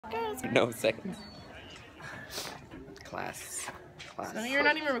Girls. No seconds. Class. No, you're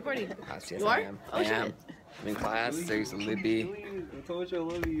not even recording. Class, yes, You I are? am. Oh, I shit. am. I'm in class. There's Libby. I told you I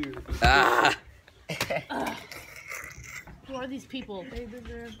love you. Ah! Who are these people? They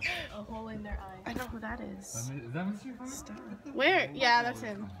deserve a hole in their eye. I know who that is. Is that Mr. Fun? Where? Yeah, that's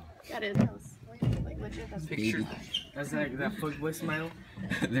him. That is. Like legit. That's Baby. That's like that fuckboy smile.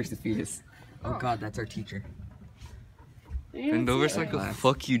 There's the fetus. Oh god, that's our teacher. Bend over so I can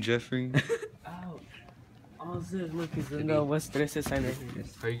fuck you, Jeffrey. Ow. Oh, this look is no what's this sign right here.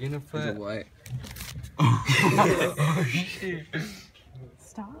 Are you gonna put There's a what? Oh shit.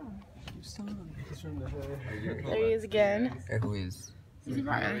 Stop. He's from the hood. There he is again. Who is? Is he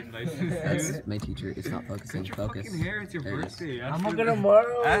right? That's my teacher. It's not focusing. Focus. Fucking hair, it's your There it is. birthday. I'm gonna go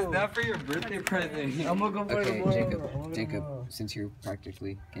tomorrow. Ask that for your birthday present. I'm gonna go for Okay, tomorrow. Jacob, since you're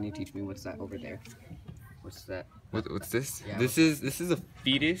practically, can you teach me what's that over there? What's that? What's this? Yeah, This is a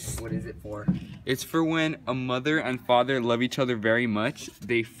fetus. What is it for? It's for when a mother and father love each other very much.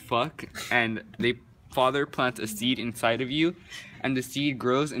 They fuck and father plants a seed inside of you, and the seed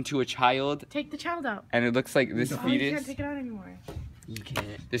grows into a child, Take the child out. and it looks like this Oh, you can't fetus. take it out anymore. You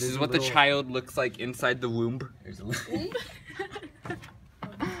can't. This is what the child looks like inside the womb. There's a little.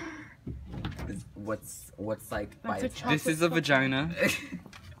 What's like by That's a its chocolate This is a vagina.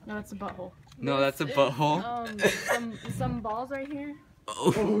 No, that's a butthole. No, that's a butthole. Some balls right here.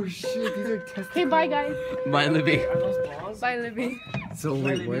 Oh shit, these are testicles. Okay, bye guys. My Libby. Are those balls? Bye, Libby. So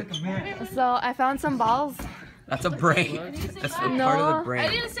wait, what? So I found some balls. That's a brain. That's a No, part of the I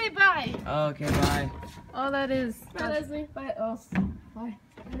brain. didn't say bye. Okay, bye. Oh, that is. Bye, Leslie. Bye. Oh, bye.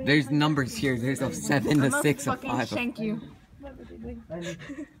 There's numbers here. There's a 7, a 6, a 5. Thank you.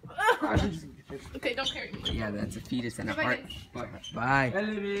 Okay, don't carry me. Yeah, that's a fetus and a Bye, heart. guys. Bye. Hey,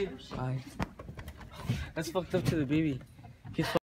 Libby. Bye. That's fucked up to the baby. He's